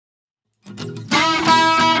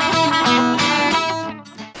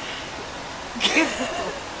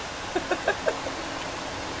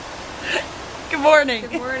morning.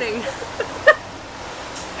 Good morning.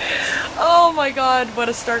 Oh my God, what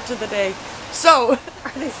a start to the day. So,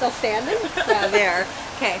 are they still standing? Yeah, they are.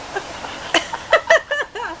 Okay.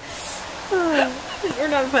 We're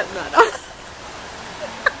not putting that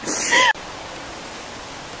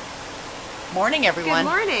on. Morning, everyone. Good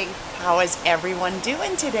morning. How is everyone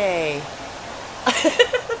doing today?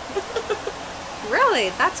 Really?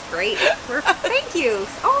 That's great. Thank you.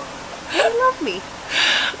 Oh, you love me.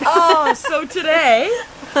 Oh, so today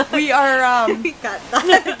we are We got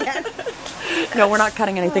that again. no, we're not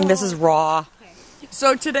cutting anything. This is raw. Okay.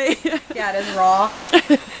 So today Yeah, it is raw.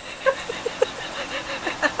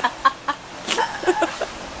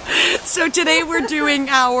 So today we're doing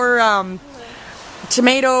our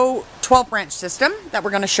tomato 12 branch system that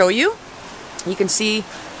we're going to show you. You can see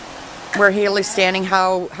where Haley's standing,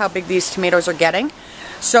 how big these tomatoes are getting.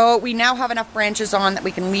 So we now have enough branches on that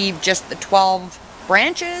we can leave just the 12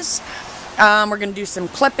 branches. We're going to do some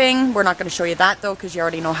clipping. We're not going to show you that though because you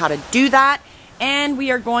already know how to do that. And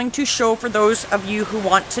we are going to show, for those of you who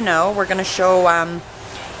want to know, we're going to show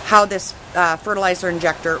how this fertilizer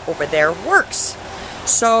injector over there works.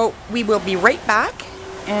 So we will be right back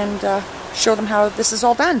and show them how this is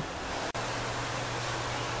all done.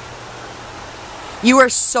 You are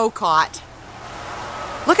so caught.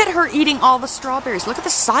 Look at her eating all the strawberries. Look at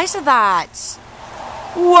the size of that.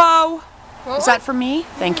 Whoa. Is that for me?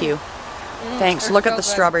 Thank you. Thanks. Look at the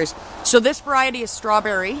strawberries. So this variety of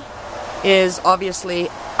strawberry is obviously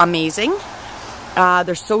amazing.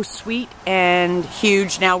 They're so sweet and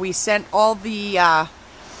huge. Now we sent all the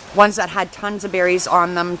ones that had tons of berries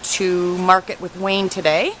on them to market with Wayne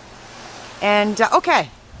today. And okay,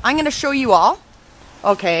 I'm going to show you all.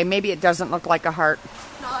 Okay, maybe it doesn't look like a heart.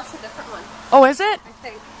 No, that's a different one. Oh, is it? I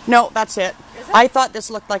think. No, that's it. Is it? I thought this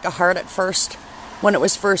looked like a heart at first when it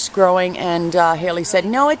was first growing, and Haley said,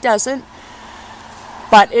 no, it doesn't.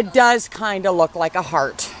 But it does kind of look like a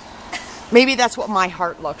heart. Maybe that's what my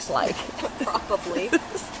heart looks like. Probably.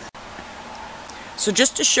 So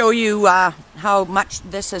just to show you how much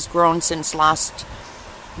this has grown since last,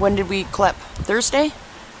 when did we clip? Thursday?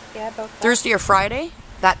 Yeah, about that. Thursday or Friday?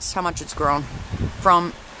 That's how much it's grown.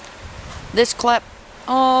 From this clip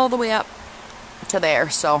all the way up to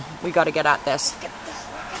there. So we got to get at this. Look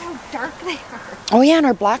how dark they are. Oh yeah, and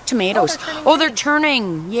our black tomatoes. Oh, They're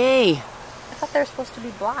turning. Yay. I thought they were supposed to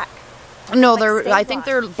be black. No, Like I think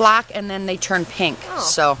they're black and then they turn pink. Oh.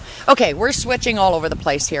 So, okay, we're switching all over the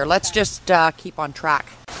place here. Let's just keep on track.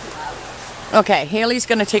 Okay, Haley's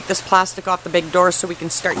going to take this plastic off the big door so we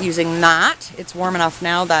can start using that. It's warm enough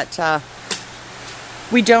now that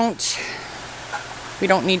we don't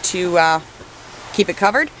need to keep it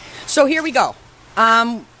covered. So here we go.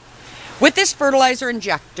 With this fertilizer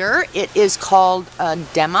injector, it is called a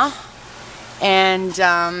Dema,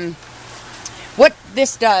 and what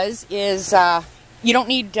this does is you don't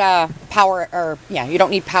need power, you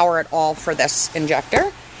don't need power at all for this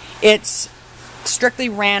injector. It's strictly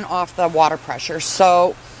ran off the water pressure.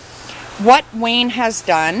 So what Wayne has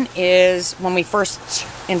done is, when we first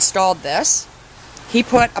installed this, he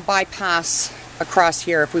put a bypass across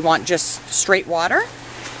here if we want just straight water.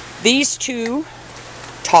 These two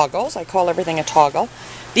toggles, I call everything a toggle,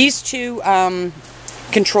 these two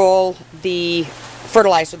control the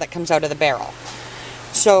fertilizer that comes out of the barrel.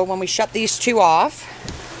 So when we shut these two off,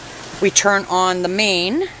 we turn on the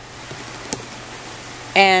main,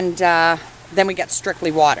 and then we get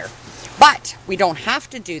strictly water. But we don't have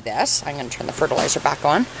to do this. I'm going to turn the fertilizer back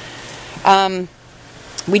on.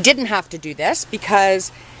 We didn't have to do this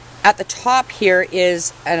because at the top here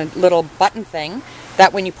is a little button thing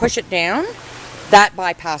that when you push it down, that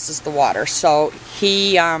bypasses the water. So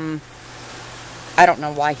he, I don't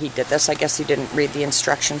know why he did this. I guess he didn't read the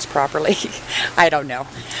instructions properly. I don't know.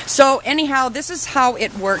 So anyhow, this is how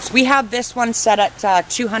it works. We have this one set at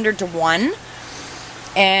 200 to 1.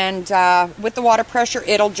 And with the water pressure,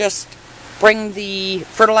 it'll just bring the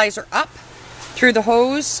fertilizer up through the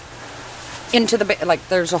hose into the, like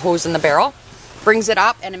there's a hose in the barrel, brings it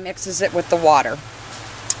up and it mixes it with the water.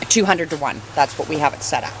 200 to 1. That's what we have it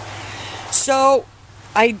set at. So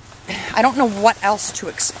I don't know what else to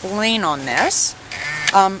explain on this.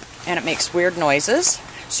 And it makes weird noises.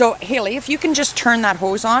 So Haley, if you can just turn that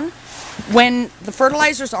hose on. When the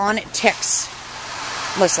fertilizer's on, it ticks.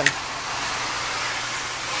 Listen.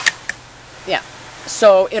 Yeah.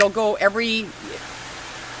 So it'll go every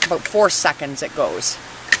about 4 seconds it goes.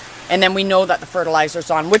 And then we know that the fertilizer's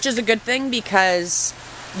on, which is a good thing because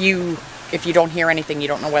if you don't hear anything, you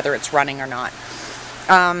don't know whether it's running or not.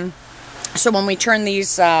 So when we turn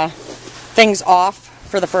these things off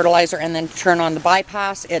for the fertilizer and then turn on the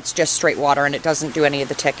bypass, it's just straight water and it doesn't do any of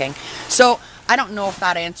the ticking. So I don't know if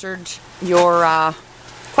that answered your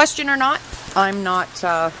question or not. I'm not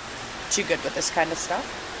too good with this kind of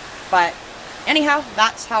stuff. But anyhow,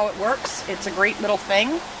 that's how it works. It's a great little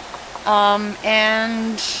thing.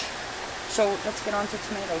 And so let's get on to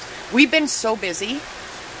tomatoes. We've been so busy.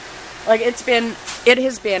 Like it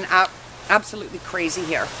has been absolutely crazy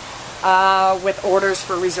here. With orders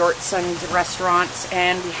for resorts and restaurants,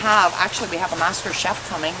 and we have a master chef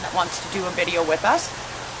coming that wants to do a video with us,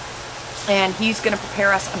 and he's going to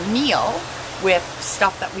prepare us a meal with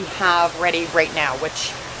stuff that we have ready right now,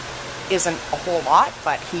 which isn't a whole lot,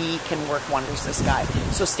 but he can work wonders, this guy.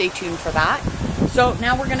 So stay tuned for that. So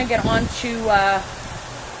now we're going to get on to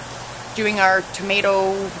doing our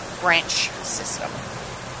tomato branch system.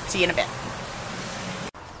 See you in a bit.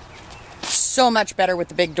 So much better with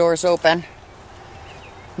the big doors open.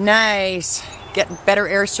 Nice. Getting better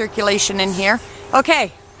air circulation in here.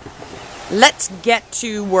 Okay, let's get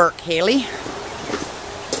to work, Haley.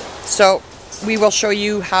 So we will show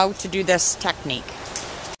you how to do this technique.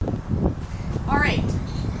 All right,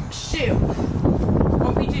 shoot.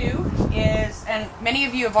 What we do is, and many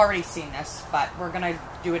of you have already seen this, but we're gonna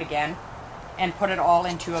do it again and put it all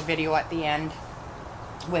into a video at the end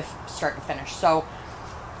with start to finish. So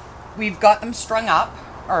we've got them strung up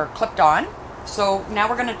or clipped on. So now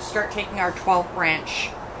we're going to start taking our 12 branch,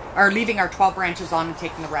 or leaving our 12 branches on and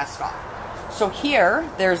taking the rest off. So here,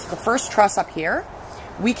 there's the first truss up here.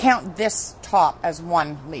 We count this top as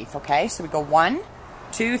one leaf, okay? So we go 1,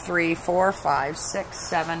 2, 3, 4, 5, 6,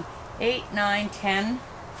 7, 8, 9, 10,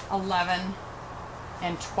 11,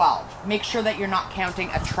 and 12. Make sure that you're not counting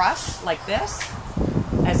a truss like this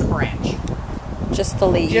as a branch. Just the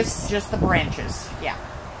leaves. Just the branches, yeah.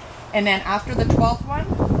 And then after the 12th one,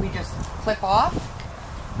 we just clip off.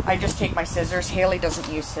 I just take my scissors. Haley doesn't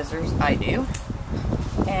use scissors, I do.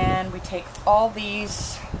 And we take all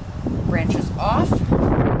these branches off. The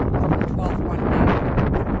 12th one down.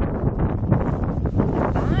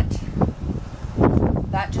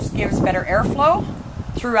 That just gives better airflow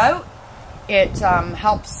throughout. It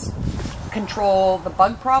helps control the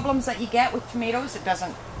bug problems that you get with tomatoes. It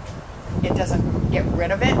doesn't get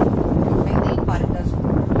rid of it completely, but it does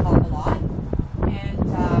help a lot. And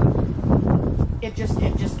it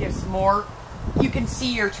just gives more, you can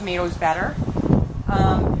see your tomatoes better.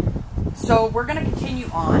 So we're going to continue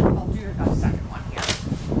on. I'll do a second one here.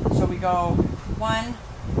 So we go 1,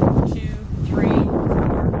 2, 3, 4,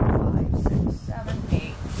 5, 6, 7,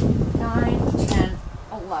 8, 9, 10,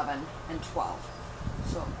 11, and 12.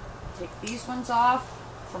 So take these ones off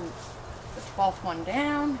from the 12th one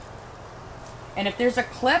down. And if there's a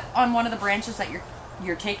clip on one of the branches that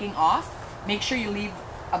you're taking off, make sure you leave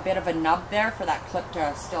a bit of a nub there for that clip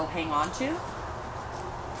to still hang on to,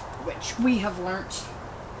 which we have learnt.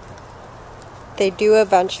 They do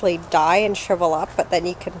eventually die and shrivel up, but then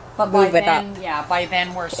you can move it up. Yeah, by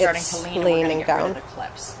then we're starting to lean and we're going to get rid of the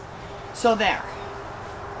clips. So there.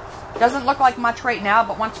 Doesn't look like much right now,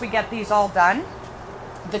 but once we get these all done,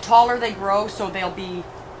 the taller they grow, so they'll be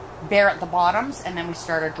bare at the bottoms, and then we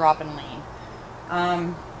start to drop and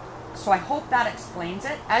lean. So I hope that explains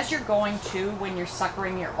it. As you're going to, when you're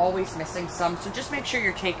suckering, you're always missing some, so just make sure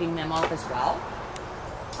you're taking them off as well.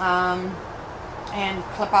 And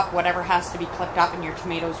clip up whatever has to be clipped up, and your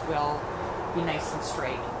tomatoes will be nice and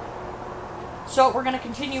straight. So we're going to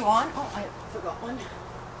continue on. Oh, I forgot one.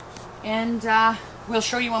 And we'll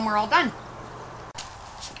show you when we're all done.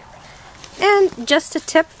 And just a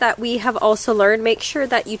tip that we have also learned, make sure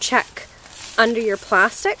that you check under your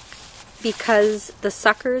plastic, because the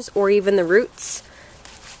suckers or even the roots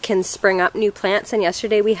can spring up new plants. And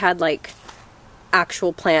yesterday we had like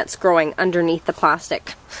actual plants growing underneath the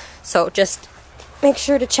plastic. So just make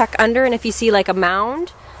sure to check under, and if you see like a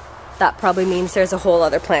mound, that probably means there's a whole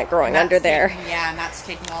other plant growing under there. Yeah, and that's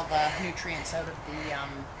taking all the nutrients out of the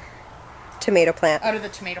tomato plant. Out of the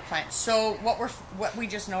tomato plant. So what we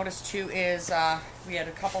just noticed too is we had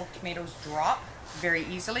a couple tomatoes drop very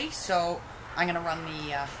easily. So I'm going to run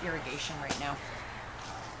the irrigation right now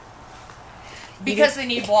because they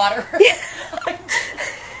need water.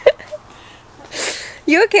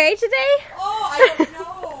 You okay today? Oh, I don't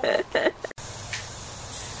know.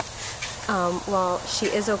 Well, she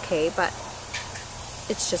is okay, but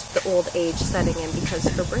it's just the old age setting in because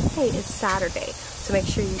her birthday is Saturday. So make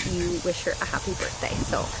sure you wish her a happy birthday.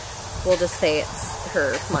 So we'll just say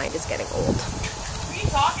her mind is getting old. What are you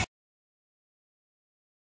talking?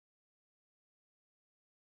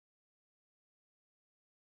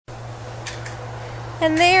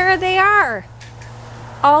 And there they are,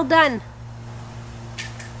 all done.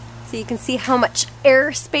 So you can see how much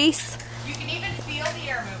air space. You can even feel the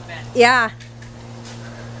air movement. Yeah.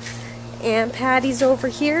 And Patty's over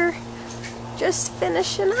here just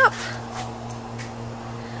finishing up.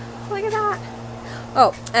 Look at that.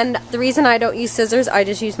 Oh, and the reason I don't use scissors, I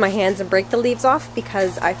just use my hands and break the leaves off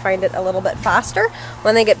because I find it a little bit faster.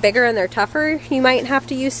 When they get bigger and they're tougher, you might have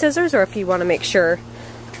to use scissors, or if you want to make sure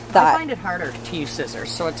that... I find it harder to use scissors,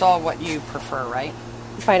 so it's all what you prefer, right?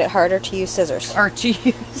 You find it harder to use scissors. Or to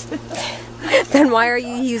use... Then why are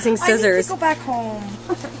you using scissors? I need to go back home.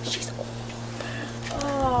 She's old.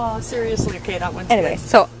 Oh, seriously. Okay, that one's Anyway, good.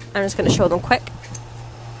 so I'm just going to show them quick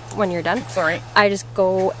when you're done. Sorry. I just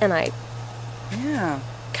go and I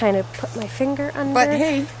kind of put my finger under. But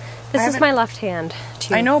hey, this is my left hand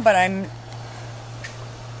too. I know, but I'm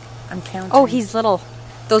counting. Oh, he's little.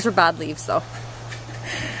 Those are bad leaves though.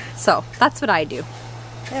 So that's what I do.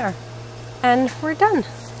 There. And we're done.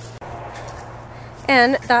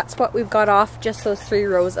 And that's what we've got off, just those 3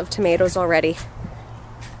 rows of tomatoes already.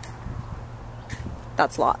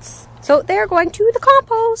 That's lots. So they're going to the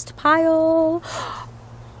compost pile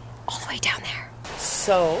all the way down there.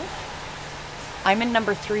 So I'm in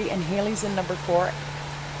number 3 and Haley's in number 4,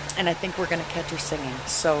 and I think we're gonna catch her singing.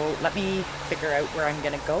 So let me figure out where I'm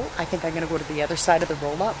gonna go. I think I'm gonna go to the other side of the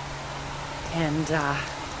roll up and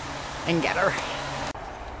get her.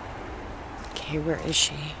 Okay, where is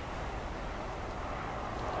she?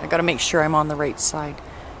 I gotta make sure I'm on the right side.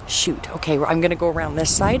 Shoot. Okay, I'm gonna go around this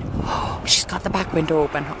side. Oh, she's got the back window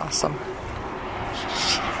open. Awesome.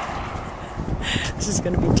 This is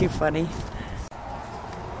gonna be too funny.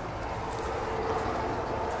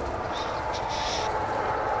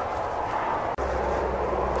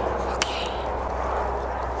 Okay.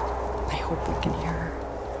 I hope we can hear her.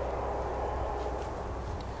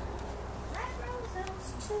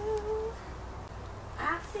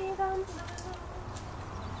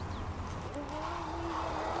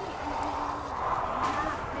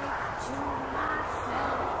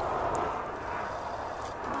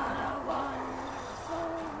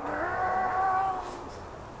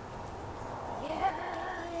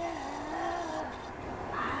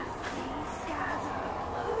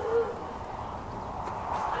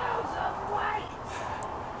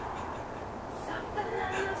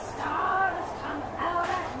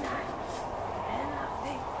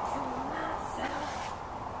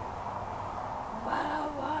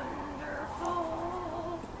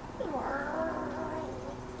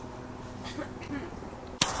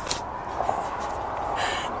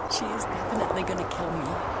 She is definitely gonna kill me.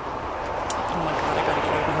 Oh my god, I gotta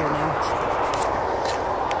get over here now.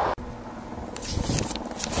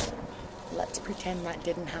 Let's pretend that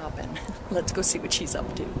didn't happen. Let's go see what she's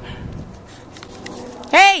up to.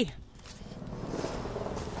 Hey!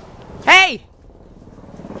 Hey!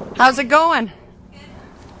 How's it going?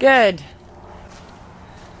 Good.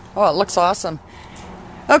 Oh, it looks awesome.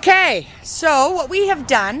 Okay, so what we have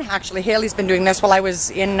done, actually Haley's been doing this while I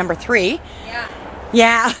was in number 3.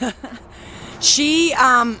 Yeah. She,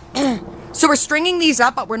 so we're stringing these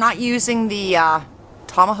up, but we're not using the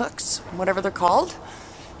tomahawks, whatever they're called.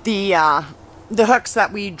 The hooks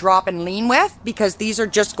that we drop and lean with, because these are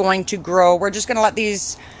just going to grow. We're just going to let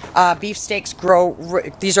these beef steaks grow.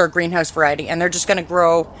 These are a greenhouse variety, and they're just going to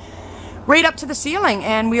grow right up to the ceiling,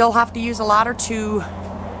 and we'll have to use a ladder to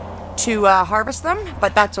harvest them,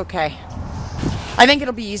 but that's okay. I think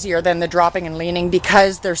it'll be easier than the dropping and leaning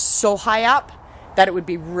because they're so high up that it would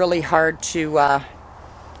be really hard to,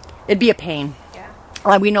 it'd be a pain.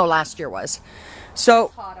 Yeah. We know last year was. So,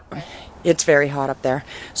 it's hot up there. It's very hot up there.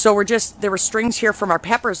 So there were strings here from our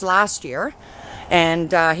peppers last year,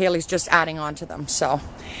 and Haley's just adding on to them, so.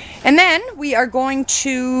 And then we are going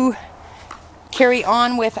to carry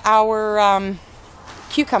on with our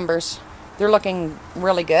cucumbers. They're looking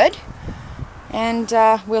really good. And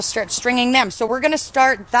we'll start stringing them. So we're going to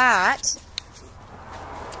start that.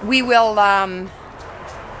 We will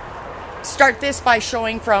start this by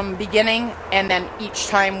showing from beginning, and then each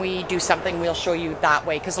time we do something we'll show you that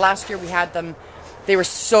way, because last year we had them, they were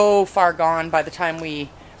so far gone by the time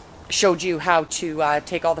we showed you how to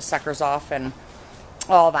take all the suckers off and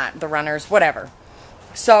all that, the runners, whatever.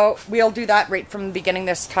 So we'll do that right from the beginning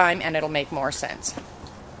this time, and it'll make more sense.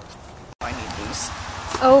 I need these.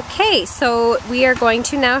 Okay, so we are going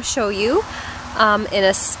to now show you in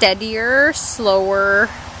a steadier, slower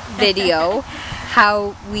video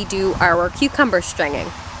how we do our cucumber stringing.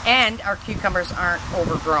 And our cucumbers aren't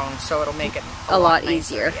overgrown, so it'll make it a lot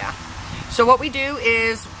easier. Yeah. So what we do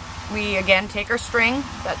is we again take our string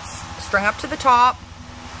that's strung up to the top,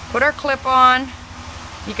 put our clip on.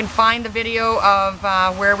 You can find the video of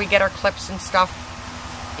where we get our clips and stuff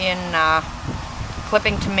in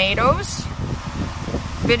clipping tomatoes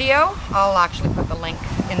video. I'll actually put the link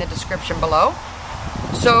in the description below.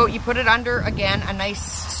 So you put it under, again, a nice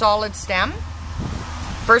solid stem.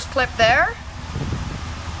 First clip there.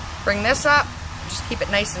 Bring this up. Just keep it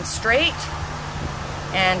nice and straight.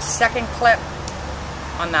 And second clip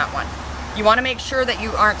on that one. You want to make sure that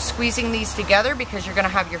you aren't squeezing these together because you're going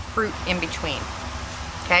to have your fruit in between.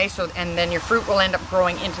 Okay, so and then your fruit will end up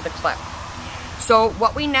growing into the clip. So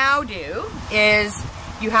what we now do is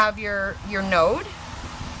you have your node,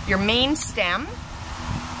 your main stem.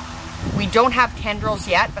 We don't have tendrils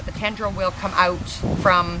yet, but the tendril will come out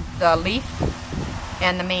from the leaf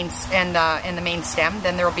and the main the main stem.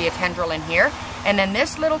 Then there will be a tendril in here, and then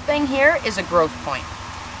this little thing here is a growth point.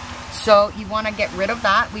 So you want to get rid of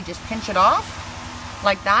that. We just pinch it off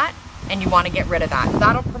like that, and you want to get rid of that.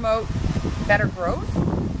 That'll promote better growth,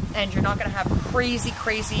 and you're not going to have crazy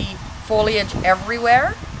foliage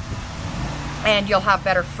everywhere, and you'll have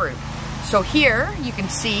better fruit. So here you can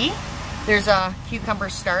see there's a cucumber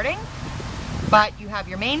starting, but you have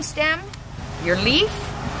your main stem, your leaf,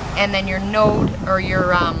 and then your node or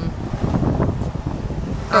your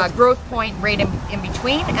growth point right in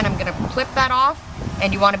between, and I'm going to clip that off,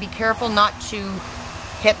 and you want to be careful not to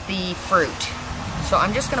hit the fruit. So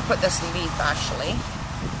I'm just going to put this leaf actually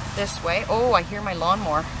this way. Oh, I hear my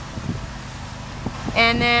lawnmower.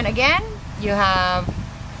 And then again, you have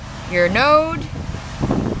your node,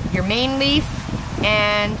 your main leaf,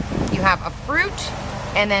 and you have a fruit,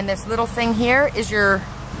 and then this little thing here is your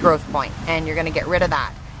growth point, and you're going to get rid of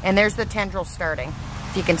that. And there's the tendril starting,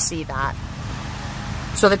 if you can see that.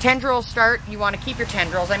 So the tendrils start, you want to keep your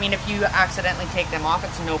tendrils. I mean, if you accidentally take them off,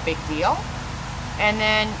 it's no big deal. And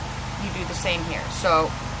then you do the same here.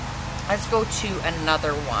 So let's go to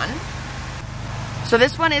another one. So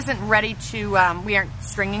this one isn't ready to, we aren't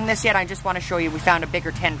stringing this yet. I just want to show you we found a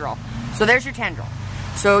bigger tendril. So there's your tendril.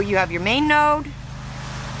 So you have your main node,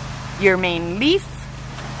 your main leaf,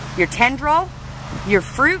 your tendril, your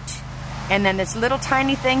fruit, and then this little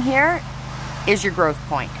tiny thing here is your growth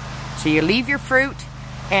point. So you leave your fruit,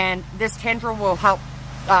 and this tendril will help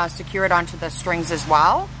secure it onto the strings as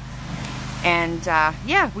well. And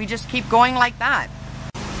yeah, we just keep going like that.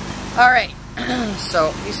 All right,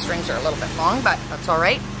 so these strings are a little bit long, but that's all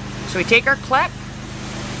right. So we take our clip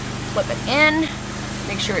it in,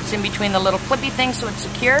 make sure it's in between the little clippy things so it's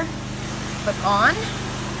secure. Clip on,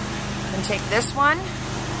 and take this one,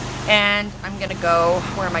 and I'm gonna go,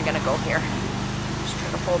 where am I gonna go here? Just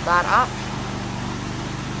try to hold that up,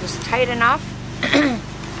 just tight enough.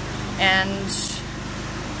 And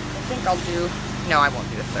I think I'll do, no, I won't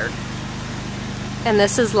do a third. And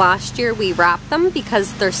this is last year we wrapped them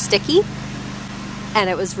because they're sticky, and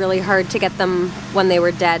it was really hard to get them when they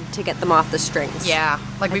were dead to get them off the strings. Yeah,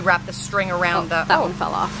 like we wrapped the string around the... That one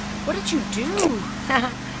fell off. What did you do?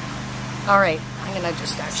 All right, I'm gonna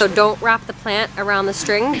just actually... So don't wrap the plant around the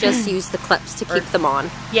string, just use the clips to keep them on.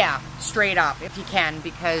 Yeah, straight up if you can,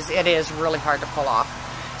 because it is really hard to pull off.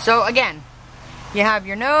 So again, you have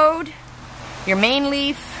your node, your main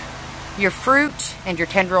leaf, your fruit, and your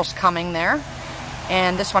tendrils coming there.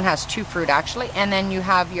 And this one has 2 fruit actually. And then you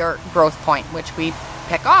have your growth point, which we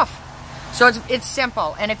pick off. So it's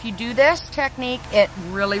simple. And if you do this technique, it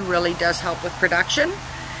really does help with production.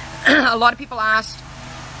 A lot of people asked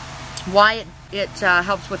why it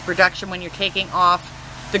helps with production when you're taking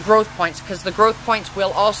off the growth points, because the growth points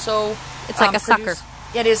will also... It's like a sucker.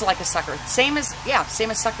 It is like a sucker. Same as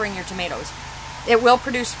suckering your tomatoes. It will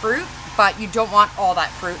produce fruit, but you don't want all that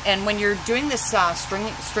fruit. And when you're doing this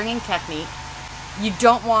stringing technique, you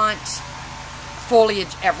don't want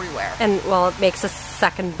foliage everywhere. And, well, it makes a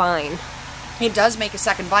second vine. It does make a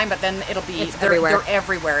second vine, but then it'll be... everywhere. They're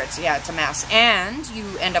everywhere. It's a mess. And you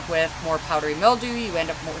end up with more powdery mildew, you end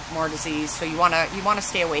up with more disease, so you want to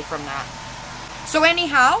stay away from that. So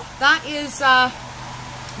anyhow, that is...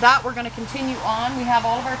 that we're going to continue on. We have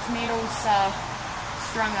all of our tomatoes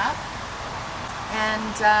strung up.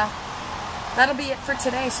 And that'll be it for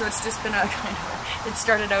today. So it's just been a kind of, it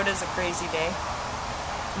started out as a crazy day.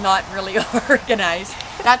 Not really organized.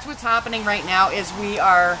 That's what's happening right now, is we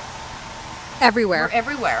are everywhere. We're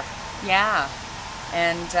everywhere. Yeah.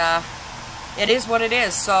 And it is what it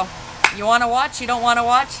is. So you want to watch, you don't want to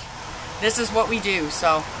watch, this is what we do.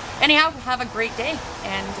 So anyhow, have a great day.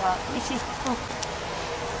 And let me see. Oh.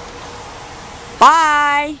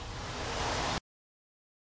 Bye.